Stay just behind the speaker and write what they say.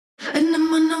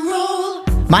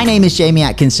My name is Jamie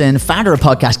Atkinson, founder of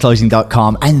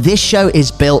podcastclosing.com, and this show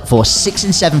is built for 6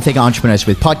 and 7 figure entrepreneurs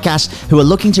with podcasts who are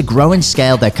looking to grow and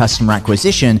scale their customer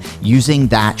acquisition using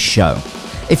that show.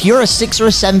 If you're a 6 or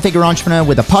a 7 figure entrepreneur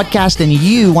with a podcast and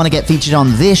you want to get featured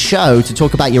on this show to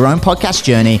talk about your own podcast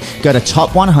journey, go to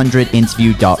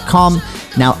top100interview.com.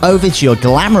 Now over to your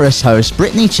glamorous host,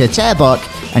 Brittany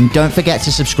Chatterbach, and don't forget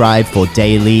to subscribe for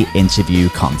daily interview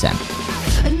content.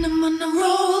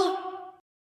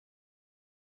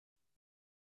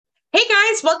 Hey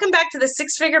guys, welcome back to the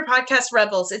Six Figure Podcast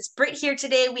Rebels. It's Britt here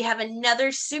today. We have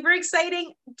another super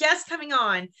exciting guest coming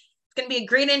on. It's going to be a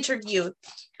great interview.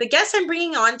 The guest I'm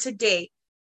bringing on today,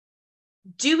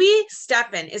 Dewey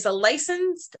Steffen, is a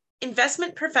licensed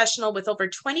investment professional with over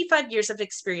 25 years of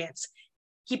experience.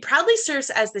 He proudly serves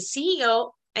as the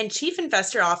CEO and Chief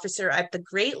Investor Officer at the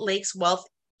Great Lakes Wealth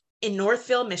in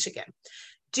Northville, Michigan.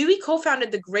 Dewey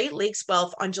co-founded the Great Lakes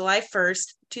Wealth on July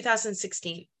 1st,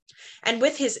 2016. And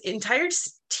with his entire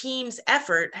team's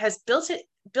effort, has built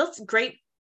Great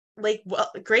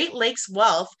Lakes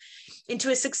Wealth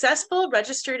into a successful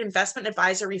registered investment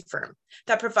advisory firm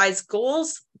that provides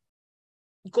goal-based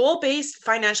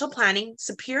financial planning,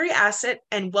 superior asset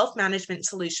and wealth management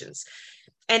solutions,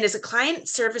 and is a client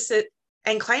services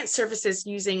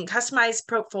using customized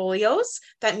portfolios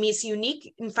that meets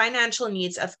unique and financial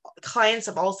needs of clients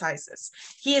of all sizes.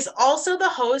 He is also the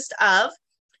host of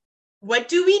What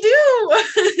Do We Do?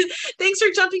 Thanks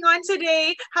for jumping on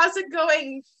today. How's it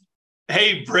going?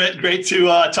 Hey, Britt, great to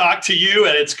talk to you.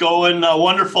 And it's going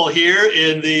wonderful here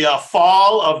in the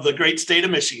fall of the great state of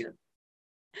Michigan.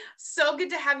 So good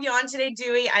to have you on today,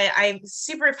 Dewey. I'm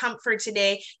super pumped for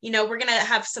today. You know, we're going to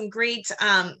have some great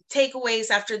takeaways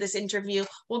after this interview.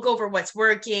 We'll go over what's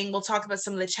working. We'll talk about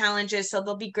some of the challenges. So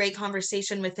there'll be great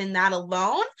conversation within that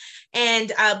alone.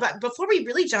 And but before we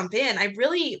really jump in, I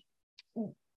really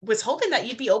was hoping that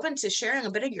you'd be open to sharing a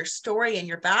bit of your story and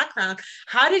your background.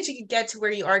 How did you get to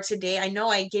where you are today? I know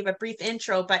I gave a brief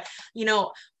intro, but you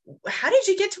know, how did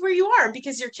you get to where you are?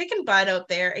 Because you're kicking butt out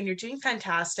there and you're doing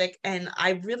fantastic. And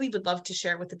I really would love to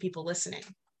share with the people listening.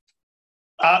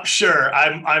 Sure.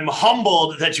 I'm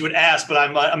humbled that you would ask, but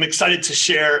I'm excited to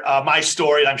share my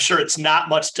story. I'm sure it's not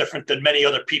much different than many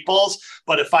other people's,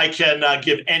 but if I can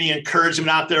give any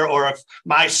encouragement out there, or if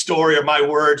my story or my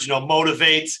words,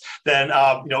 motivates, then,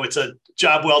 it's a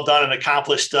job well done and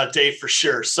accomplished day for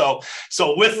sure. So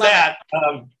with that,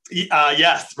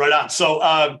 yes, right on.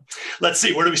 So let's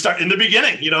see, where do we start? In the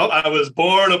beginning, I was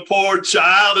born a poor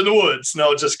child in the woods.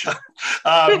 No, just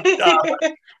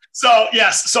So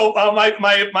yes, so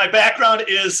my background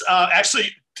is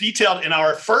actually detailed in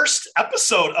our first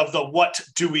episode of the What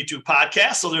Do We Do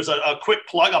podcast. So there's a quick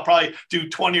plug. I'll probably do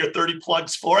 20 or 30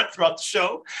 plugs for it throughout the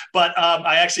show. But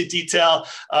I actually detail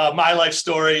my life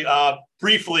story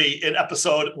briefly in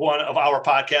episode 1 of our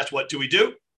podcast, What Do We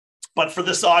Do? But for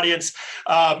this audience,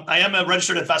 I am a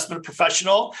registered investment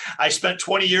professional. I spent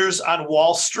 20 years on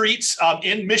Wall Street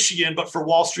in Michigan, but for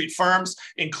Wall Street firms,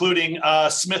 including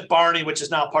Smith Barney, which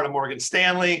is now part of Morgan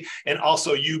Stanley, and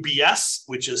also UBS,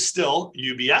 which is still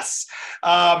UBS.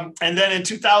 And then in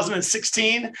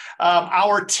 2016,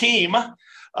 our team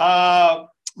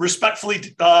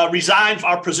respectfully resigned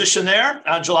our position there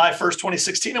on July 1st,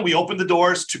 2016, and we opened the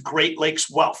doors to Great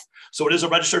Lakes Wealth. So it is a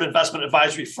registered investment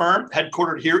advisory firm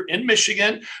headquartered here in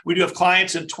Michigan. We do have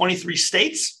clients in 23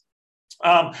 states.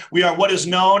 We are what is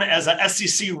known as a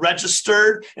SEC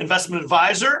registered investment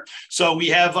advisor. So we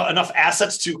have enough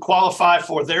assets to qualify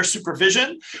for their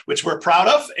supervision, which we're proud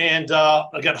of and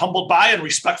again, humbled by and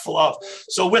respectful of.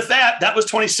 So with that was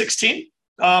 2016.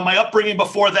 My upbringing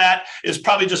before that is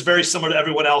probably just very similar to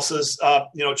everyone else's.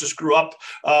 Just grew up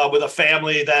with a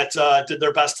family that did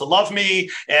their best to love me,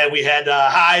 and we had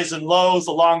highs and lows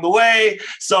along the way.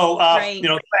 So,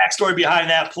 the backstory behind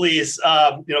that, please,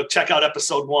 check out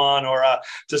episode 1 or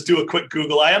just do a quick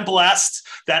Google. I am blessed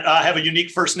that I have a unique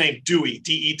first name, Dewey,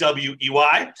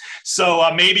 D-E-W-E-Y.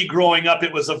 So maybe growing up,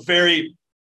 it was a very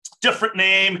different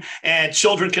name, and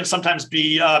children can sometimes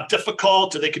be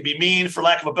difficult, or they can be mean, for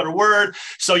lack of a better word.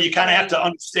 So you kind of have to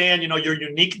understand, your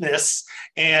uniqueness.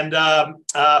 And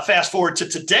fast forward to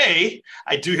today,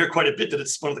 I do hear quite a bit that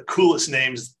it's one of the coolest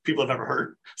names people have ever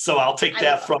heard. So I'll take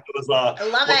that from it. What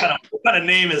kind of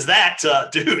name is that?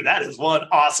 Dude, that is one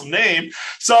awesome name.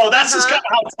 So that's just kind of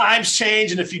how times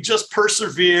change. And if you just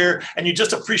persevere and you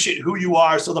just appreciate who you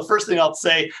are. So the first thing I'll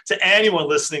say to anyone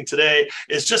listening today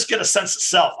is just get a sense of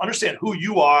self. understand who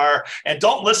you are and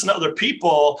don't listen to other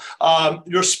people.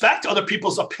 Respect other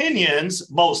people's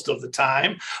opinions most of the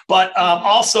time, but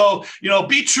also,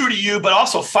 be true to you, but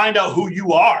also find out who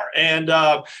you are and,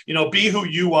 be who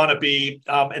you want to be.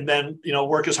 And then,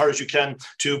 work as hard as you can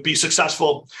to be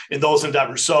successful in those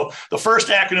endeavors. So the first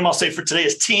acronym I'll say for today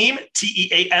is TEAM,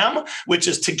 TEAM, which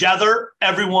is together,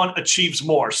 everyone achieves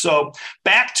more. So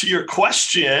back to your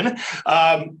question,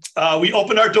 we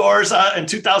opened our doors in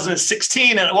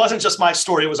 2016, and it wasn't just my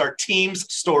story, it was our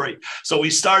team's story. So we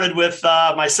started with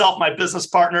myself, my business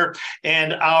partner,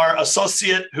 and our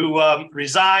associate who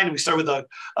resigned. We started with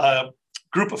a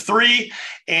group of 3,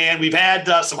 and we've had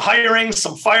some hirings,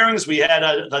 some firings. We had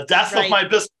the death of my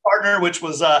business partner, which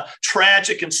was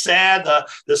tragic and sad.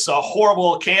 This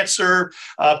horrible cancer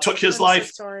took his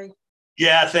life. So sorry.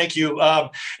 Yeah, thank you.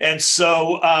 And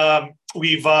so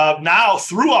we've now,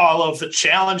 through all of the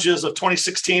challenges of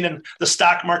 2016 and the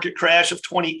stock market crash of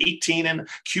 2018 and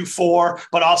Q4,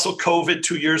 but also COVID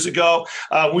 2 years ago,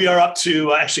 we are up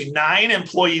to actually 9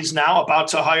 employees now, about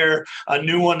to hire a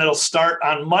new one that'll start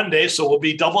on Monday. So we'll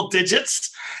be double digits.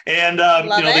 And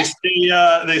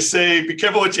they say, be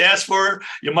careful what you ask for.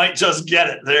 You might just get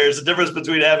it. There's a difference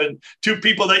between having 2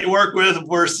 people that you work with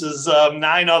versus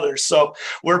 9 others. So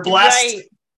we're blessed. Right.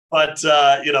 But,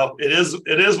 it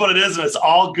is what it is, and it's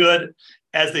all good,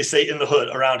 as they say in the hood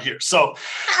around here. So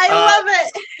I love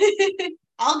it.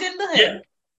 All good in the hood.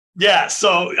 Yeah.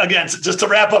 So again, just to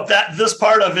wrap up this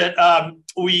part of it,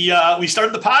 we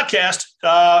started the podcast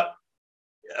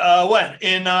when?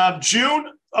 In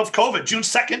June of COVID, June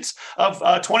 2nd of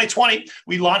 2020,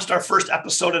 we launched our first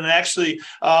episode, and it actually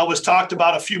was talked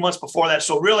about a few months before that.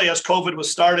 So really, as COVID was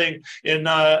starting in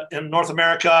North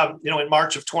America, in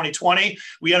March of 2020,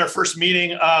 we had our first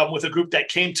meeting with a group that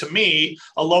came to me,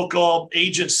 a local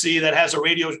agency that has a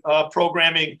radio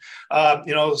programming,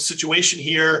 situation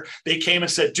here. They came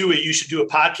and said, Dewey, you should do a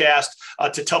podcast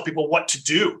to tell people what to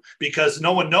do, because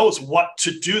no one knows what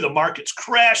to do. The market's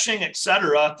crashing, et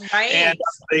cetera. Right. And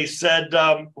they said,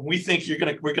 we think we're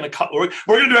going to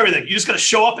do everything. You just got to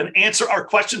show up and answer our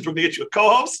questions. We're going to get you a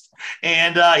co-host,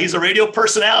 and he's a radio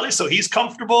personality, so he's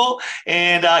comfortable,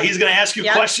 and he's going to ask you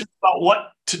questions about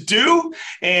what to do,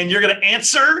 and you're going to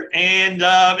answer, and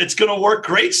it's going to work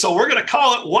great. So we're going to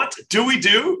call it What Do We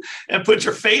Do, and put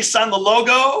your face on the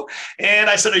logo. And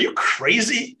I said, are you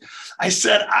crazy? I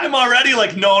said, I'm already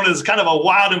known as kind of a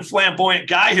wild and flamboyant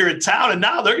guy here in town. And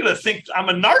now they're going to think I'm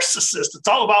a narcissist. It's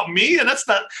all about me. And that's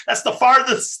the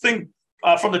farthest thing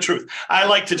from the truth. I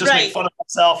like to just make fun of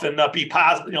myself and be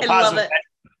positive. Positive.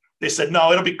 They said,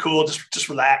 no, it'll be cool. Just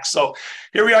relax. So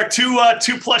here we are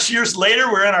 2+ years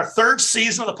later. We're in our 3rd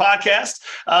season of the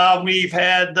podcast. We've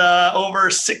had over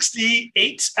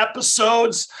 68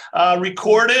 episodes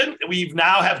recorded. We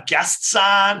now have guests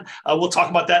on. We'll talk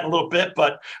about that in a little bit.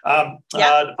 But the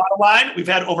bottom line, we've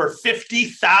had over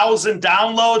 50,000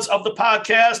 downloads of the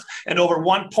podcast and over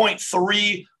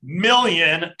 1.3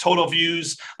 million total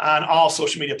views on all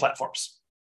social media platforms.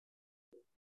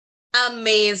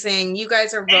 Amazing. You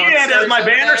guys are rock And as my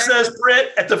banner says,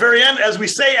 Britt, at the very end, as we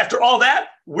say, after all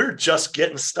that, we're just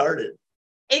getting started.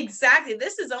 Exactly.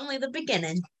 This is only the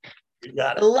beginning. You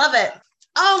got it. Love it.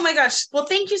 Oh my gosh. Well,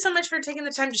 thank you so much for taking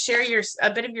the time to share a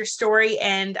bit of your story.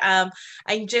 And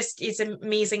it's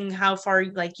amazing how far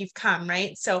you've come,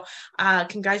 right? So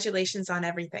congratulations on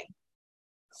everything.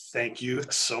 Thank you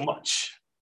so much.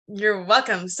 You're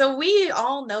welcome. So we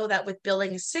all know that with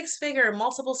building a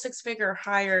multiple six-figure or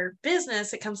higher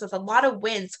business, it comes with a lot of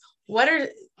wins. Do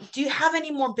you have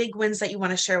any more big wins that you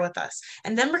want to share with us?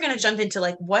 And then we're going to jump into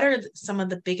what are some of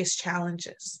the biggest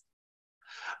challenges?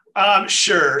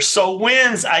 Sure. So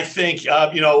wins, I think,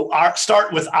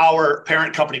 start with our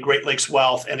parent company, Great Lakes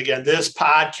Wealth. And again, this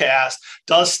podcast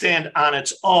does stand on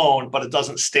its own, but it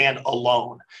doesn't stand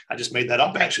alone. I just made that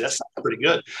up. Actually, that's pretty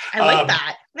good. I like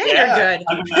that. Man, you're good.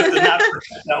 I'm going to not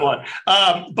that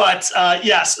one.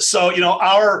 Yes. So,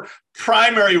 our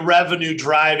primary revenue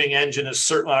driving engine is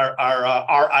certainly our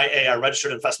RIA, our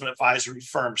Registered Investment Advisory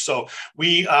Firm. So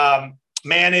we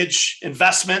manage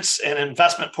investments and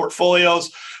investment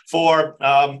portfolios for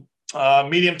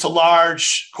medium to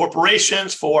large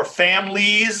corporations, for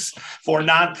families, for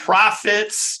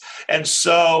nonprofits. And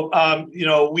so,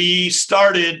 we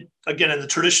started, again, in the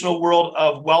traditional world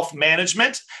of wealth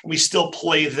management. We still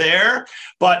play there.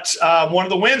 But one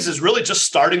of the wins is really just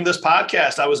starting this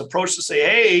podcast. I was approached to say,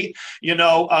 hey,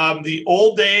 the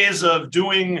old days of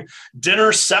doing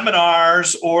dinner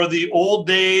seminars or the old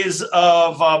days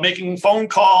of making phone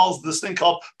calls, this thing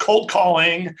called cold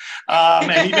calling,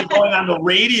 and even going on the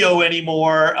radio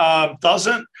anymore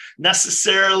doesn't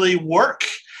necessarily work.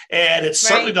 And it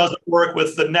certainly doesn't work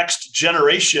with the next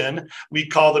generation. We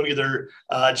call them either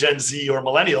Gen Z or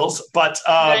millennials. But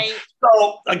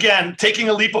so again, taking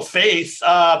a leap of faith,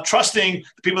 trusting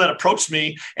the people that approached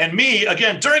me, and me,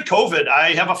 again, during COVID,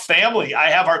 I have a family, I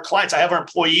have our clients, I have our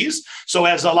employees. So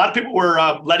as a lot of people were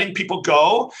letting people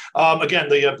go, again,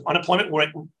 the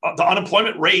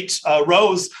unemployment rate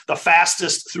rose the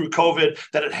fastest through COVID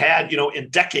that it had, in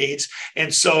decades.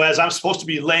 And so as I'm supposed to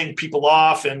be laying people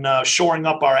off and shoring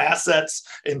up our assets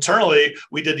internally,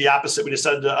 we did the opposite. We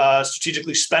decided to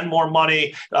strategically spend more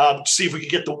money, see if we could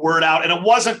get the word out. And it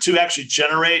wasn't to actually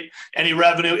generate any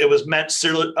revenue. It was meant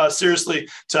seriously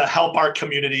to help our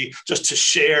community, just to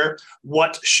share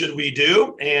what should we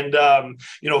do. And,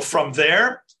 from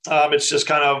there, it's just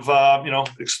kind of,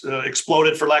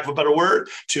 exploded, for lack of a better word,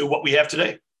 to what we have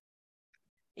today.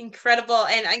 Incredible.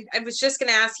 And I was just going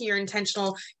to ask you your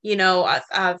intentional,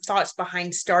 thoughts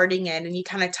behind starting it. And you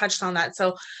kind of touched on that.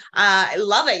 So I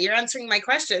love it. You're answering my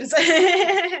questions.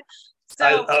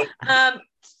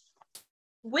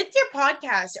 With your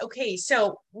podcast, okay,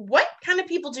 so what kind of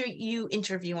people do you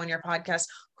interview on your podcast?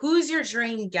 Who's your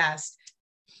dream guest?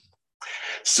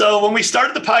 So when we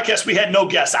started the podcast, we had no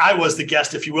guests. I was the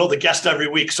guest, if you will, the guest every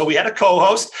week. So we had a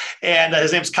co-host, and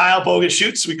his name's Kyle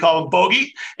Bogenschutz. We call him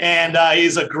Bogey, and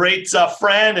he's a great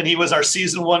friend, and he was our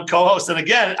season 1 co-host. And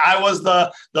again, I was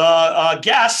the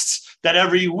guest that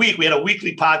every week. We had a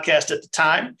weekly podcast at the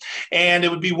time, and it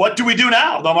would be, what do we do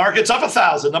now? The market's up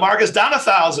 1,000. The market's down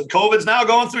 1,000. COVID's now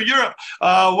going through Europe.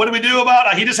 What do we do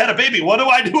about, he just had a baby. What do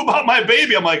I do about my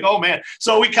baby? I'm like, oh man.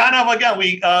 So we kind of, again,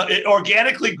 it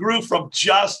organically grew from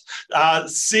just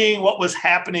seeing what was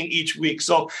happening each week.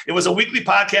 So it was a weekly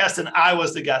podcast, and I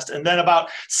was the guest. And then about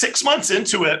 6 months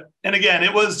into it, and again,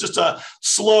 it was just a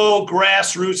slow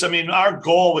grassroots. I mean, our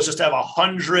goal was just to have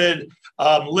 100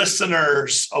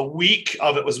 listeners a week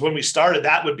of it was when we started.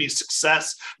 That would be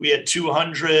success. We had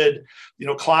 200,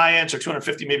 clients, or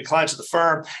 250 maybe clients at the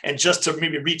firm. And just to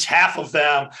maybe reach half of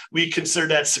them, we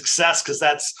considered that success, because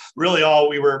that's really all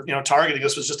we were, targeting.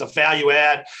 This was just a value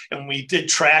add, and we did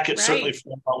track it certainly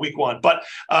from week 1. But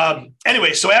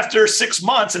anyway, so after 6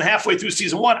 months and halfway through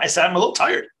season 1, I said, I'm a little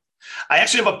tired. I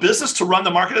actually have a business to run.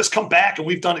 The market has come back, and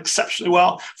we've done exceptionally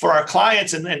well for our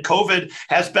clients. And COVID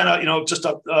has been just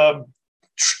a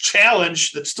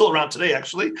challenge that's still around today,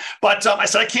 actually. But I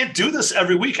said, I can't do this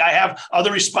every week. I have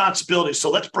other responsibilities.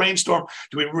 So let's brainstorm.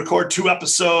 Do we record 2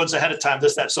 episodes ahead of time?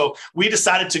 This, that. So we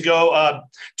decided to go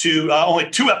to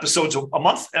only 2 episodes a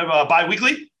month,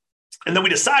 bi-weekly. And then we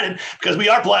decided, because we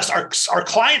are blessed, our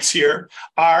clients here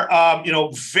are,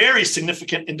 very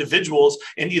significant individuals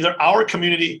in either our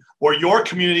community or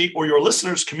your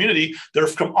listeners' community. They're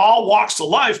from all walks of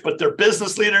life, but they're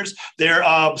business leaders. They're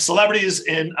celebrities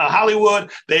in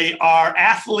Hollywood. They are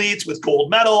athletes with gold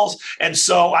medals. And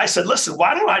so I said, listen,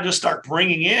 why don't I just start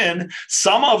bringing in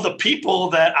some of the people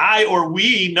that I or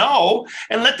we know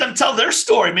and let them tell their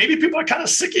story? Maybe people are kind of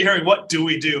sick of hearing, what do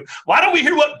we do? Why don't we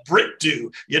hear what Britt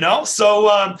do? So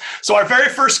our very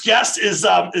first guest is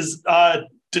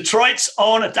Detroit's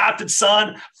own adopted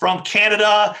son from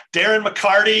Canada, Darren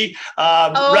McCarty.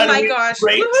 My gosh.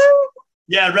 Great.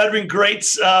 Yeah, Red Wing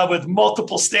greats with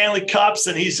multiple Stanley Cups,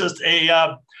 and he's just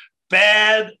a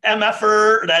bad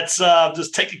MFer that's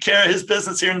just taking care of his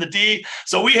business here in the D.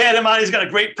 So we had him on. He's got a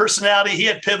great personality. He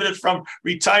had pivoted from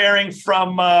retiring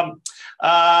from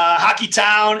Hockey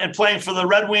Town and playing for the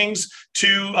Red Wings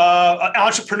to an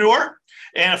entrepreneur,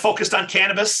 and focused on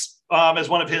cannabis as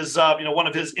one of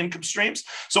his income streams.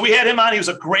 So we had him on. He was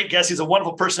a great guest. He's a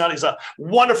wonderful personality. He's a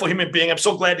wonderful human being. I'm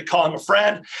so glad to call him a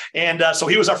friend. And so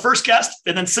he was our first guest.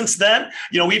 And then since then,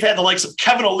 we've had the likes of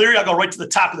Kevin O'Leary. I'll go right to the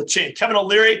top of the chain. Kevin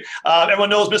O'Leary, everyone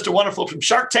knows Mr. Wonderful from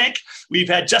Shark Tank. We've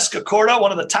had Jessica Korda,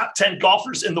 one of the top 10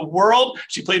 golfers in the world.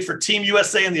 She played for Team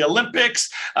USA in the Olympics.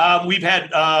 We've had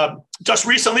just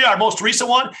recently, our most recent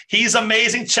one, he's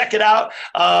amazing. Check it out.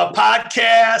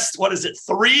 Podcast, what is it?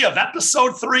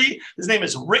 Episode 3. His name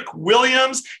is Rick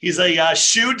Williams. He's a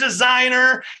shoe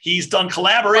designer. He's done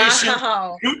collaboration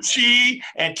with Gucci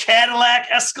and Cadillac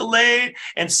Escalade.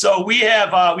 And so we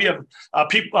have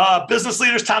business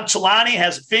leaders. Tom Chelani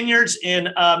has vineyards in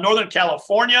Northern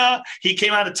California. He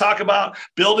came out to talk about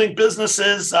building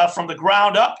businesses from the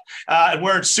ground up and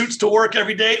wearing suits to work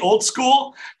every day, old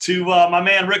school, to my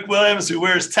man Rick Williams, who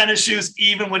wears tennis shoes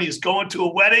even when he's going to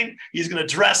a wedding. He's going to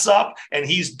dress up, and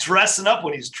he's dressing up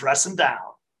when he's dressing down.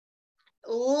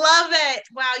 Love it.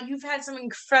 Wow, you've had some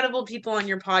incredible people on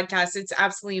your podcast. It's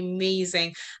absolutely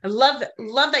amazing. I love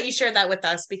that you shared that with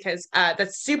us, because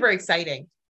that's super exciting.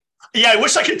 Yeah, I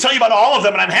wish I could tell you about all of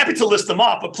them, and I'm happy to list them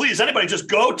off. But please, anybody, just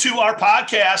go to our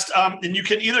podcast, and you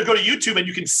can either go to YouTube and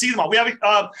you can see them all. We have.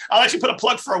 I'll actually put a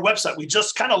plug for our website. We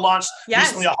just kind of launched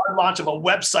recently a hard launch of a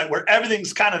website where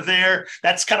everything's kind of there.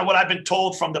 That's kind of what I've been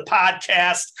told from the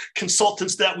podcast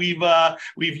consultants that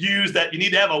we've used, that you need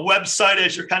to have a website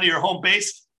as your kind of your home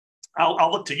base.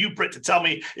 I'll look to you, Britt, to tell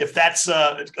me if that's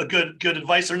a good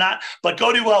advice or not. But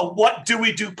go to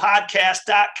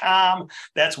whatdewydopodcast.com.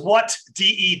 That's what,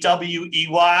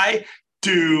 DEWEY,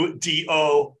 do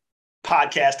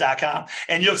podcast.com.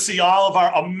 And you'll see all of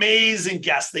our amazing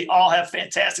guests. They all have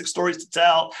fantastic stories to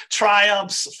tell,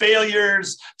 triumphs,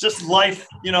 failures, just life,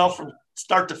 from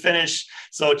start to finish.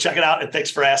 So check it out. And thanks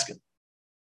for asking.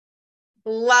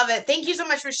 Love it. Thank you so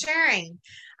much for sharing.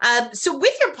 So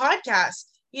with your podcast,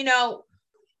 how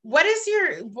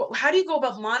do you go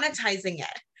about monetizing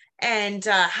it, and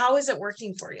how is it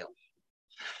working for you?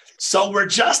 So we're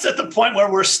just at the point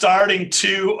where we're starting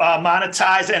to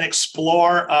monetize and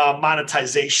explore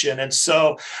monetization. And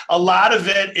so a lot of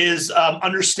it is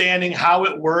understanding how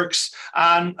it works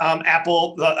on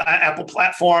Apple, the Apple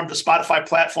platform, the Spotify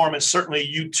platform, and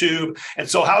certainly YouTube. And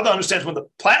so how to understand when the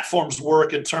platforms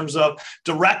work in terms of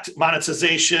direct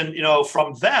monetization,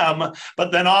 from them,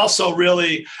 but then also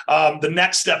really the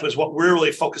next step is what we're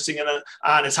really focusing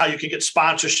on is how you can get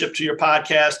sponsorship to your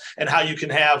podcast and how you can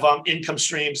have income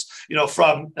streams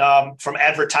from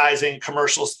advertising,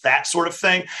 commercials, that sort of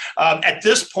thing. At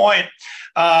this point,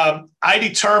 I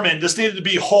determined this needed to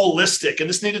be holistic and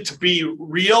this needed to be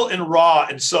real and raw.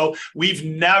 And so we've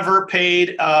never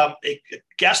paid a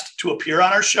guest to appear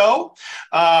on our show.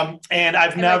 And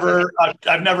I've never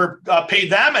paid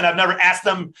them, and I've never asked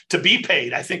them to be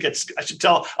paid. I think I should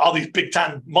tell all these big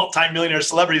time multi-millionaire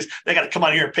celebrities, they got to come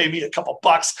on here and pay me a couple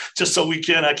bucks just so we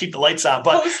can keep the lights on.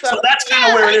 But so that's kind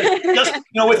of where it is. Just,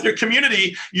 with your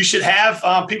community, you should have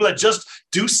people that just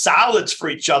do solids for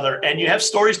each other, and you have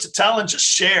stories to tell and just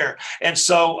share. And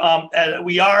so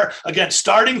we are, again,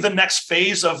 starting the next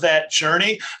phase of that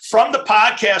journey. From the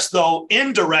podcast, though,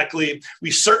 indirectly,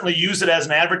 we certainly use it as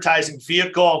an advertising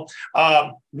vehicle,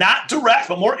 not direct,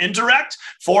 but more indirect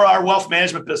for our wealth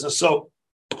management business. So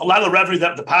a lot of the revenue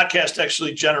that the podcast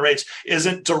actually generates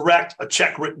isn't direct, a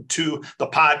check written to the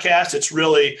podcast. It's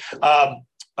really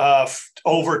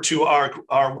over to our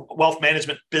wealth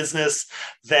management business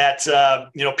that,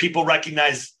 people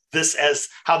recognize this as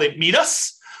how they meet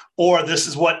us, or this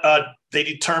is what they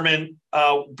determine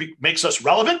makes us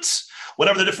relevant,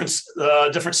 whatever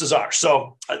the differences are.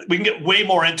 So we can get way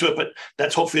more into it, but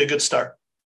that's hopefully a good start.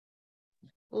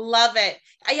 Love it.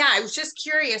 Yeah, I was just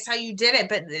curious how you did it,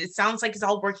 but it sounds like it's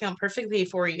all working out perfectly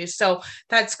for you. So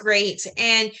that's great.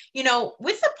 And,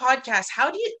 with the podcast,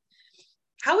 how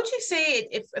would you say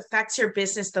it affects your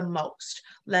business the most?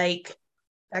 Like,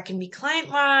 that can be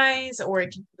client-wise, or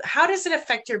how does it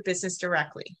affect your business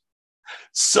directly?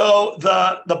 So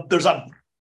there's a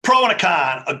pro and a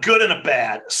con, a good and a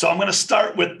bad. So I'm going to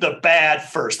start with the bad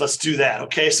first. Let's do that.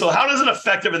 Okay. So how does it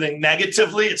affect everything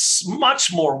negatively? It's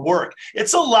much more work.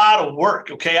 It's a lot of work.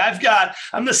 Okay.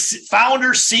 I'm the founder,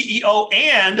 CEO,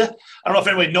 and I don't know if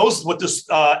anybody knows what this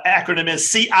acronym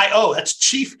is, CIO. That's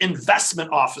Chief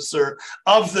Investment Officer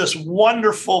of this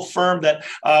wonderful firm that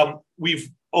we've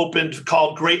opened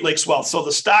called Great Lakes Wealth. So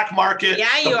the stock market,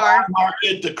 the bond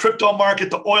market, the crypto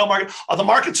market, the oil market, the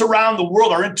markets around the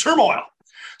world are in turmoil.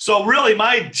 So really,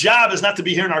 my job is not to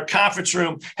be here in our conference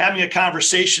room having a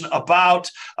conversation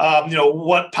about,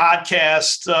 what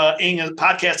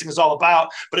podcasting is all about,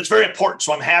 but it's very important.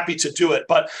 So I'm happy to do it.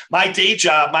 But my day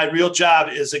job, my real job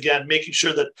is, again, making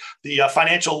sure that the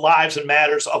financial lives and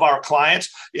matters of our clients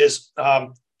is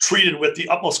treated with the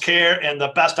utmost care and the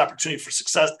best opportunity for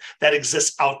success that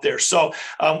exists out there. So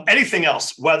anything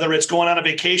else, whether it's going on a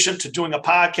vacation to doing a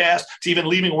podcast, to even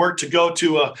leaving work to go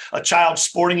to a child's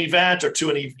sporting event or to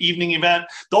an evening event,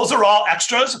 those are all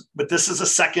extras, but this is a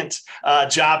second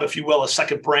job, if you will, a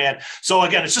second brand. So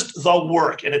again, it's just the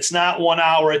work, and it's not 1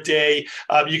 hour a day.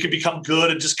 You can become good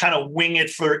and just kind of wing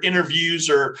it for interviews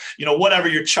or, whatever.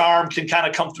 Your charm can kind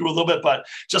of come through a little bit, but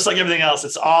just like everything else,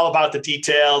 it's all about the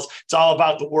details. It's all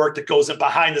about the work that goes in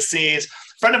behind the scenes. A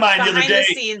friend of mine the other day. Behind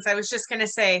the scenes, I was just going to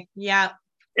say, yeah.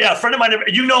 Yeah, a friend of mine,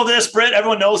 this, Britt,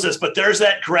 everyone knows this, but there's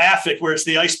that graphic where it's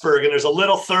the iceberg and there's a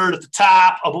little third at the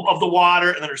top of the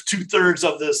water, and then there's 2/3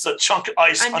 of this chunk of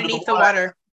ice underneath the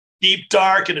water. deep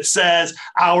dark, and it says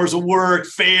hours of work,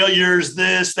 failures,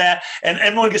 this, that, and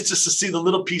everyone gets just to see the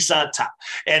little piece on top.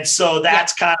 And so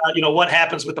that's kind of, what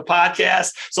happens with the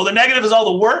podcast. So the negative is all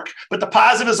the work, but the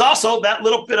positive is also that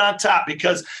little bit on top,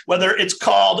 because whether it's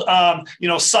called,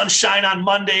 Sunshine on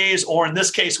Mondays, or in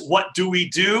this case, What Do We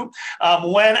Do?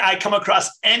 When I come across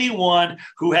anyone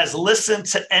who has listened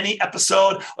to any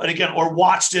episode, and again, or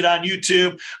watched it on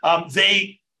YouTube,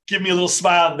 they give me a little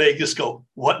smile and they just go,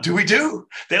 "What do we do?"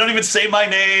 They don't even say my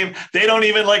name. They don't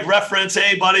even reference,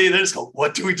 "Hey, buddy." They just go,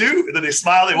 "What do we do?" And then they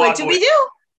smile. They walk away. What do we do?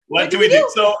 What do we do?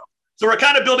 So we're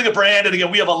kind of building a brand. And again,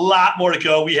 we have a lot more to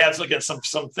go. We have, again,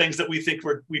 some things that we think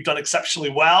we've done exceptionally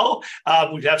well.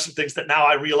 We have some things that now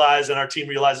I realize, and our team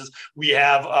realizes, we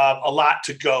have a lot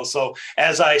to go. So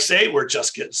as I say, we're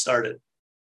just getting started.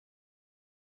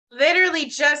 Literally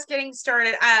just getting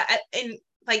started. And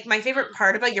my favorite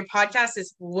part about your podcast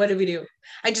is, what do we do?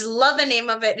 I just love the name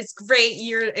of it. It's great.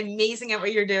 You're amazing at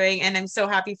what you're doing, and I'm so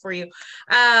happy for you.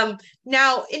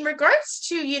 Now, in regards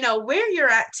to, where you're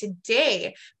at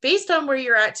today, based on where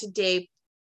you're at today,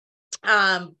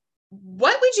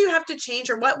 what would you have to change,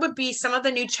 or what would be some of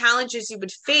the new challenges you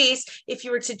would face if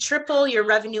you were to triple your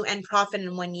revenue and profit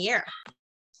in 1 year?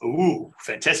 Ooh,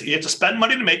 fantastic. You have to spend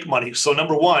money to make money. So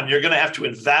number one, you're going to have to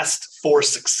invest for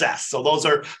success. So those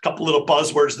are a couple little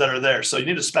buzzwords that are there. So you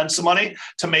need to spend some money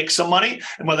to make some money.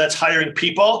 And whether that's hiring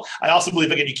people, I also believe,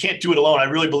 again, you can't do it alone. I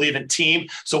really believe in team.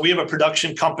 So we have a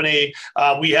production company.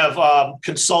 We have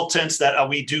consultants that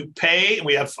we do pay. And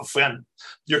we have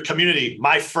your community,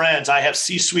 my friends. I have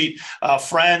C-suite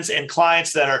friends and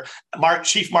clients that are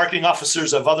chief marketing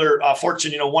officers of other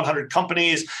Fortune 100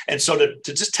 companies. And so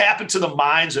to just tap into the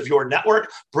minds of your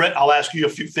network, Britt, I'll ask you a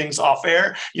few things off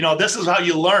air. This is how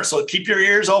you learn. So keep your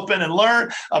ears open and learn,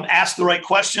 ask the right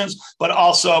questions, but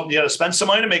also you got to spend some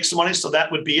money to make some money. So that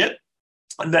would be it.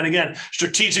 And then again,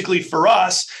 strategically for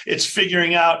us, it's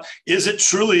figuring out, is it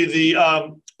truly the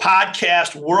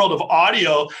podcast world of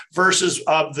audio versus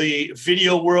the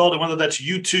video world, and whether that's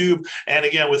YouTube, and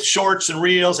again, with shorts and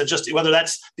reels, and just whether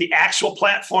that's the actual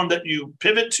platform that you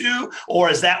pivot to,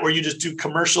 or is that where you just do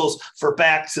commercials for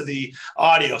back to the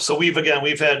audio? So we've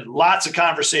had lots of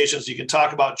conversations. You can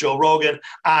talk about Joe Rogan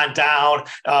on down.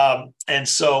 And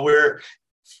so we're,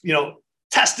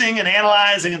 testing and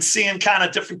analyzing and seeing kind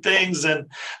of different things. And,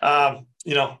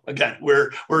 again,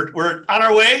 we're on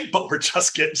our way, but we're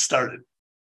just getting started.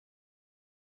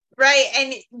 Right.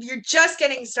 And you're just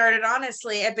getting started,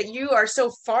 honestly, but you are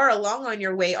so far along on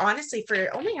your way, honestly,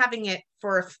 for only having it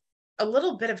for a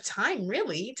little bit of time,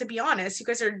 really, to be honest. You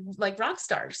guys are like rock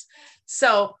stars.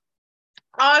 So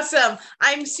awesome.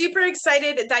 I'm super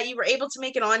excited that you were able to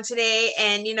make it on today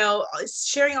and,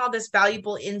 sharing all this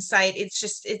valuable insight.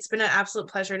 It's been an absolute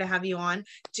pleasure to have you on,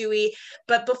 Dewey.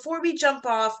 But before we jump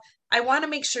off, I want to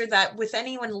make sure that with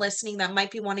anyone listening that might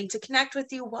be wanting to connect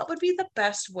with you, what would be the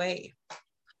best way?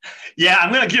 Yeah,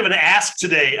 I'm going to give an ask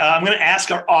today. I'm going to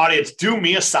ask our audience, do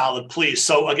me a solid, please.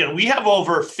 So again, we have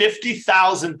over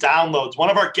 50,000 downloads. One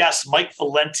of our guests, Mike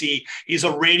Valenti, he's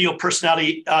a radio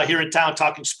personality here in town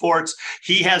talking sports.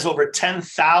 He has over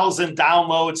 10,000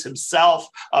 downloads himself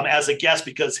as a guest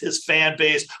because his fan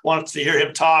base wants to hear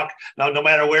him talk no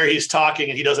matter where he's talking,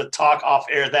 and he doesn't talk off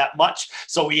air that much.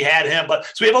 So we had him. So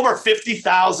we have over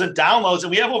 50,000 downloads, and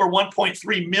we have over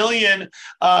 1.3 million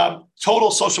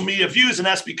total social media views, and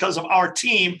that's because of our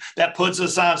team that puts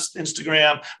us on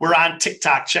Instagram. We're on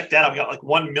TikTok. Check that out. We got like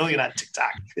 1 million on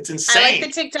TikTok. It's insane. I like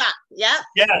the TikTok. Yeah.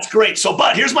 Yeah, it's great. So,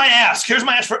 but here's my ask. Here's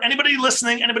my ask for anybody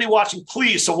listening, anybody watching,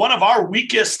 please. So one of our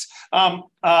weakest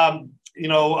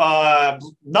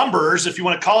numbers, if you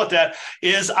want to call it that,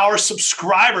 is our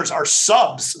subscribers, our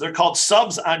subs. They're called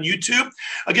subs on YouTube.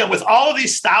 Again, with all of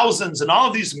these thousands and all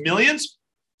of these millions,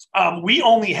 we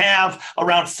only have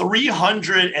around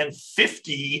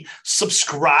 350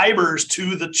 subscribers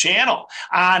to the channel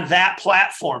on that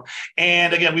platform.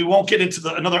 And again, we won't get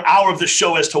into another hour of the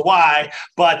show as to why,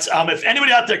 but if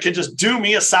anybody out there can just do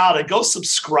me a solid and go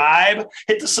subscribe,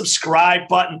 hit the subscribe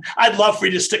button. I'd love for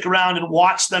you to stick around and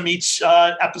watch them each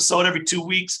episode every 2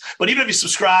 weeks. But even if you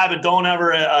subscribe and don't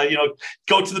ever,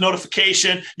 go to the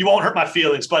notification, you won't hurt my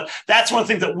feelings. But that's one of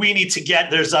the things that we need to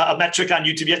get. There's a metric on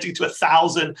YouTube. You have to get to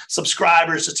 1,000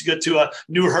 subscribers just to get to a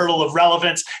new hurdle of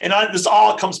relevance. And this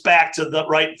all comes back to the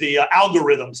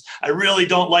algorithms. I really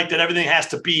don't like that everything has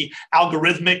to be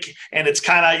algorithmic, and it's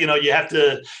kind of, you have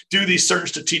to do these certain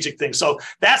strategic things. So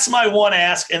that's my one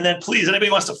ask. And then please,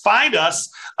 anybody wants to find us,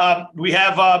 we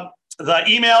have the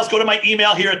emails. Go to my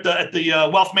email here at the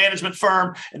wealth management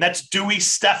firm, and that's Dewey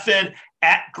Stephan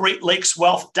at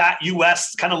greatlakeswealth.us.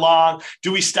 It's kind of long.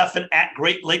 Dewey Stephan at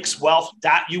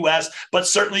greatlakeswealth.us. But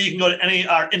certainly you can go to any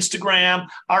our Instagram,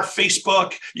 our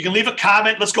Facebook. You can leave a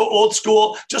comment. Let's go old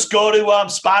school. Just go to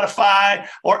Spotify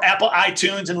or Apple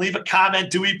iTunes and leave a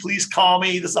comment. Dewey, please call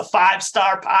me. This is a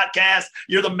 5-star podcast.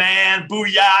 You're the man.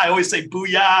 Booyah. I always say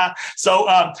booyah. So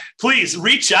please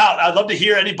reach out. I'd love to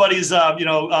hear anybody's,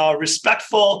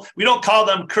 respectful. We don't call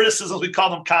them criticisms. We call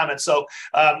them comments. So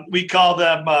we call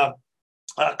them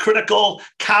critical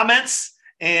comments.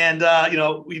 And,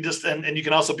 and you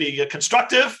can also be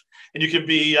constructive and you can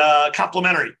be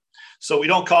complimentary. So we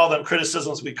don't call them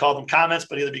criticisms. We call them comments,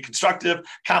 but either be constructive,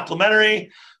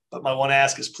 complimentary. But my one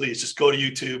ask is please just go to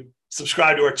YouTube,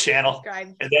 subscribe to our channel,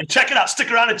 and then check it out.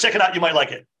 Stick around and check it out. You might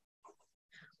like it.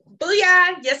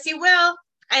 Booyah. Yes, you will.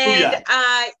 And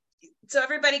so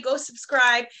everybody go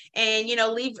subscribe and,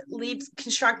 leave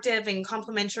constructive and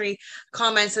complimentary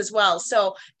comments as well.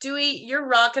 So Dewey, you're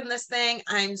rocking this thing.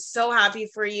 I'm so happy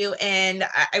for you. And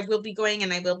I will be going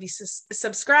and I will be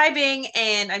subscribing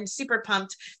and I'm super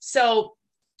pumped. So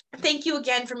thank you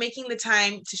again for making the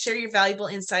time to share your valuable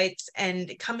insights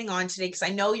and coming on today, because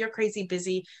I know you're crazy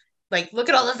busy. Like, look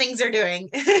at all the things they're doing.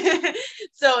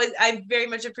 So I very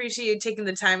much appreciate you taking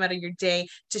the time out of your day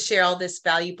to share all this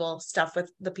valuable stuff with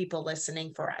the people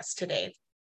listening for us today.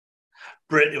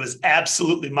 Britt, it was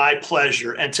absolutely my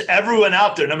pleasure. And to everyone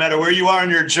out there, no matter where you are in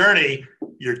your journey,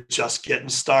 you're just getting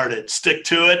started. Stick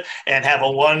to it and have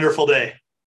a wonderful day.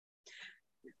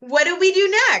 What do we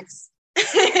do next?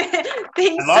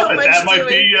 Thanks so much.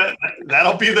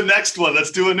 That'll be the next one.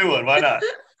 Let's do a new one. Why not?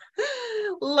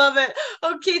 Love it.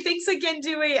 Okay, thanks again,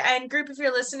 Dewey. And group, if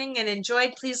you're listening and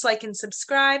enjoyed, please like and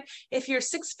subscribe. If you're a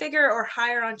 6-figure or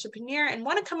higher entrepreneur and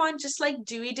want to come on just like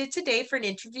Dewey did today for an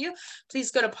interview, please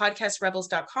go to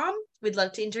podcastrebels.com. We'd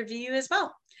love to interview you as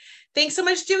well. Thanks so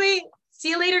much, Dewey.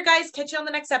 See you later, guys. Catch you on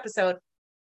the next episode.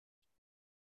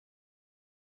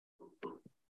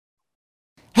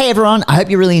 Hey everyone, I hope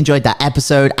you really enjoyed that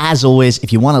episode. As always,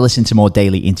 if you want to listen to more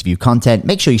daily interview content,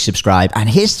 make sure you subscribe. And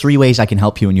here's 3 ways I can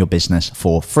help you in your business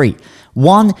for free.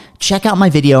 1, check out my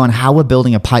video on how we're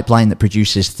building a pipeline that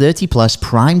produces 30 plus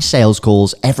prime sales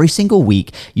calls every single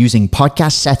week using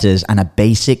podcast setters and a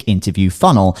basic interview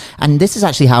funnel. And this is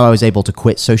actually how I was able to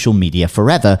quit social media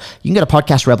forever. You can go to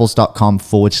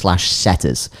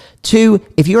podcastrebels.com/setters. 2,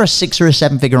 if you're a 6 or a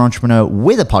 7-figure entrepreneur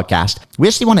with a podcast, we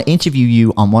actually want to interview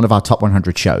you on one of our top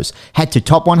 100 shows. Head to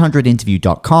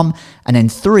top100interview.com. And then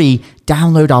 3,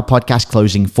 download our podcast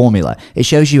closing formula. It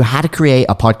shows you how to create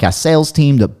a podcast sales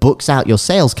team that books out your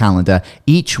sales calendar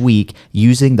each week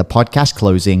using the podcast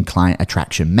closing client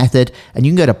attraction method. And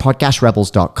you can go to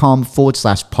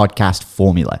podcastrebels.com/podcast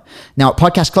formula. Now at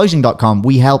podcastclosing.com,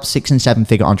 we help 6 and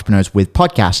 7-figure entrepreneurs with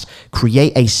podcasts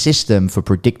create a system for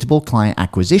predictable client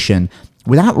acquisition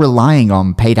without relying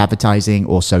on paid advertising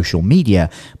or social media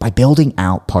by building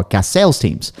out podcast sales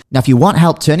teams. Now, if you want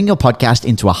help turning your podcast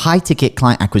into a high-ticket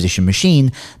client acquisition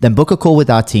machine, then book a call with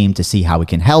our team to see how we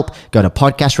can help. Go to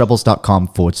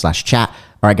podcastrebels.com/chat.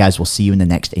 All right, guys, we'll see you in the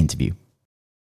next interview.